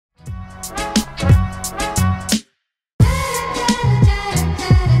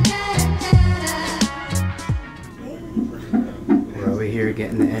here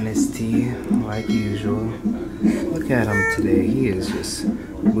getting the NST like usual. Look at him today. He is just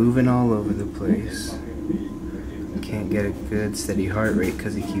moving all over the place. Can't get a good steady heart rate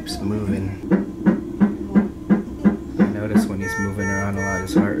because he keeps moving. I notice when he's moving around a lot,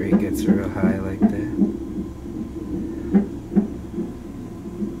 his heart rate gets real high like that.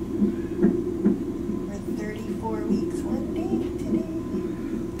 We're 34 weeks one day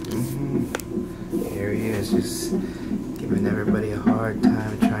today. Here he is, just giving everybody a hard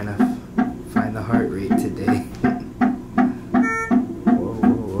time trying to find the heart rate today. Whoa,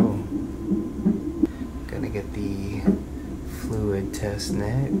 whoa, whoa. Gonna get the fluid test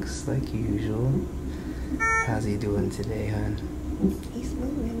next, like usual. How's he doing today, hon? He's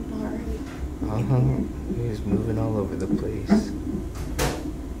moving alright. He's moving all over the place.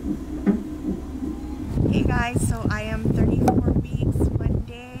 Hey guys, so I am 34 weeks one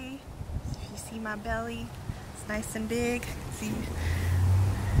day. If you see my belly, it's nice and big. See?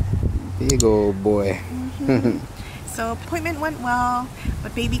 Big old boy. So appointment went well,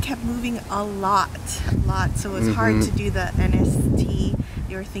 but baby kept moving a lot. So it was hard to do the NST.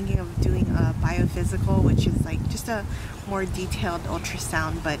 They were thinking of doing a biophysical, which is like just a more detailed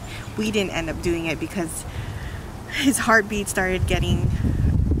ultrasound, but we didn't end up doing it because his heartbeat started getting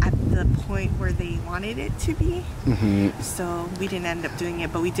at the point where they wanted it to be. So we didn't end up doing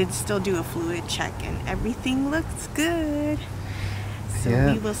it, but we did still do a fluid check and everything looks good. So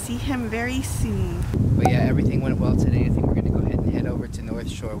we will see him very soon. But yeah, everything went well today. I think we're gonna go ahead and head over to North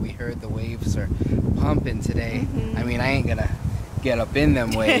Shore. We heard the waves are pumping today. I mean, I ain't gonna get up in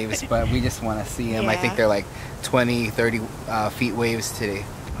them waves, but we just want to see them. I think they're like 20, 30 feet waves today.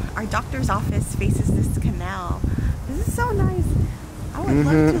 Our doctor's office faces this canal. This is so nice. I would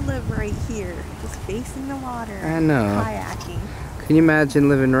love to live right here, just facing the water. I know. Kayaking. Can you imagine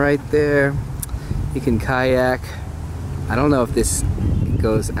living right there? You can kayak. I don't know if this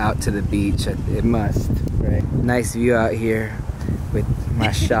goes out to the beach. It must, right? Nice view out here with my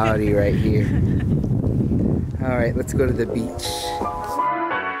shawty right here. All right, let's go to the beach.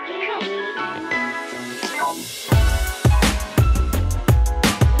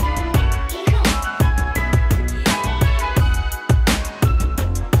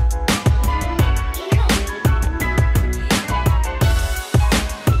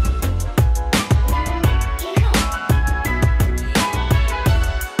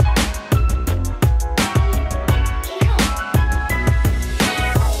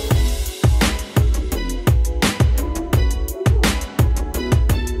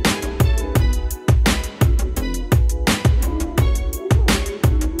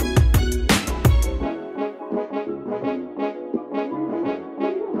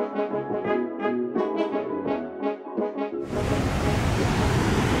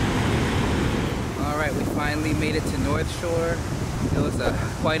 Finally made it to North Shore. It was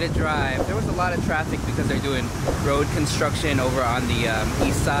quite a drive. There was a lot of traffic because they're doing road construction over on the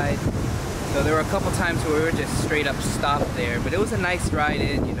east side. So there were a couple times where we were just straight up stopped there, but it was a nice ride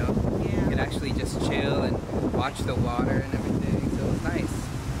in, you know. You could actually just chill and watch the water and everything, so it was nice.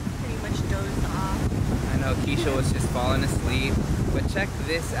 Pretty much dozed off. I know Keshia was just falling asleep, but check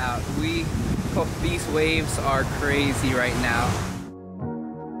this out. These waves are crazy right now.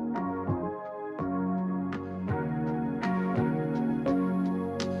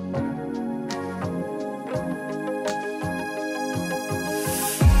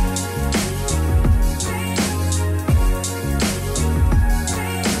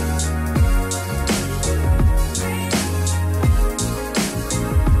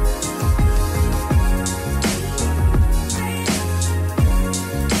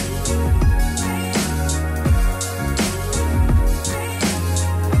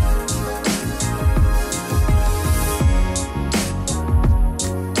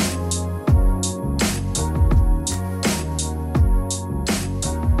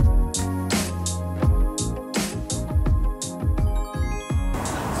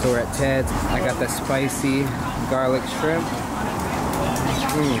 So we're at Ted's. I got the spicy garlic shrimp.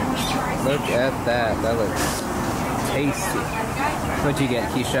 Look at that. That looks tasty. What'd you get,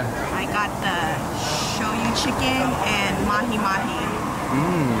 Keshia? I got the shoyu chicken and mahi mahi.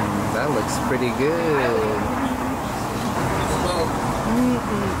 That looks pretty good.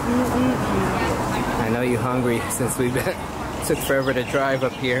 I know you're hungry since we took forever to drive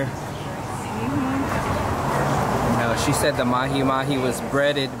up here. No, she said the mahi mahi was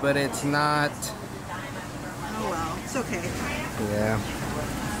breaded, but it's not. Oh well, it's okay. Yeah.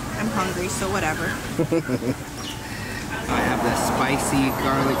 I'm hungry, so whatever. I have the spicy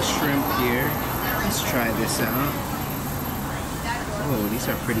garlic shrimp here. Let's try this out. Oh, these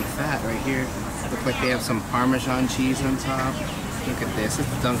are pretty fat right here. Look like they have some Parmesan cheese on top. Look at this.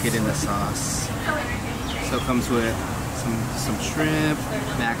 Let's dunk it in the sauce. So it comes with some shrimp,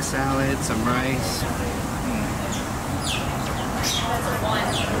 mac salad, some rice.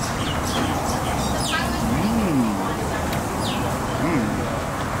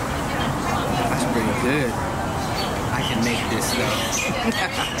 That's pretty good. I can make this though.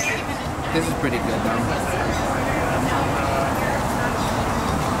 This is pretty good though.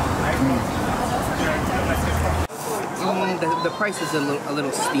 The price is a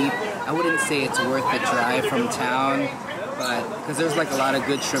little steep. I wouldn't say it's worth the drive from town, but because there's like a lot of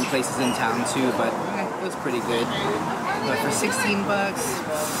good shrimp places in town too, but it was pretty good. But for 16 bucks,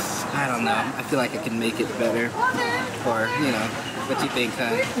 I don't know. I feel like I can make it better. Or, you know, what you think,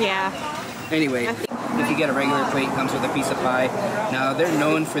 huh? Yeah. Anyway, if you get a regular plate, it comes with a piece of pie. Now, they're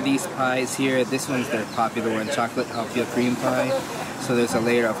known for these pies here. This one's their popular one, chocolate haupia cream pie. So there's a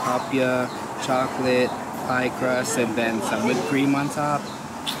layer of haupia, chocolate, pie crust, and then some whipped cream on top.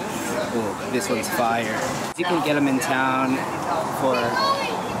 Oh, this one's fire. You can get them in town for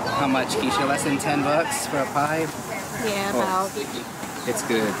how much, Keisha? Less than 10 bucks for a pie? Yeah, about. It's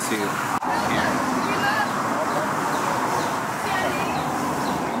good too. Here.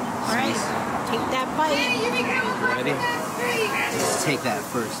 Alright, take that bite. Ready? Let's take that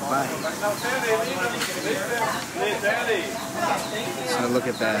first bite. So look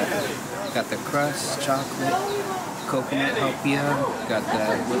at that. Got the crust, chocolate, coconut haupia, got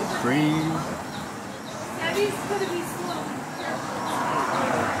that whipped cream.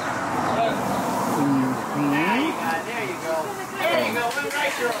 There you go. There you go.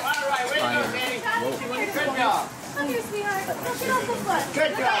 Good job. Come here, sweetheart. Don't get off the foot.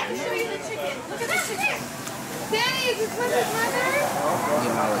 Good job. Let me show you the chicken. Look at that chicken. Danny, is this with his mother?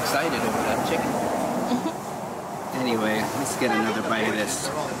 I'm all excited over that chicken. Anyway, let's get another bite of this.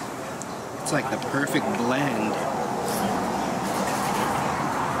 It's like the perfect blend.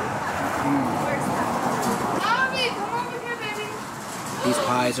 Bobby, come over here, baby. These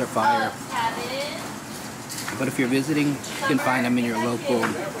pies are fire. But if you're visiting, you can find them in your local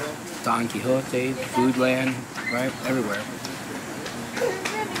Don Quixote, Foodland, right? Everywhere.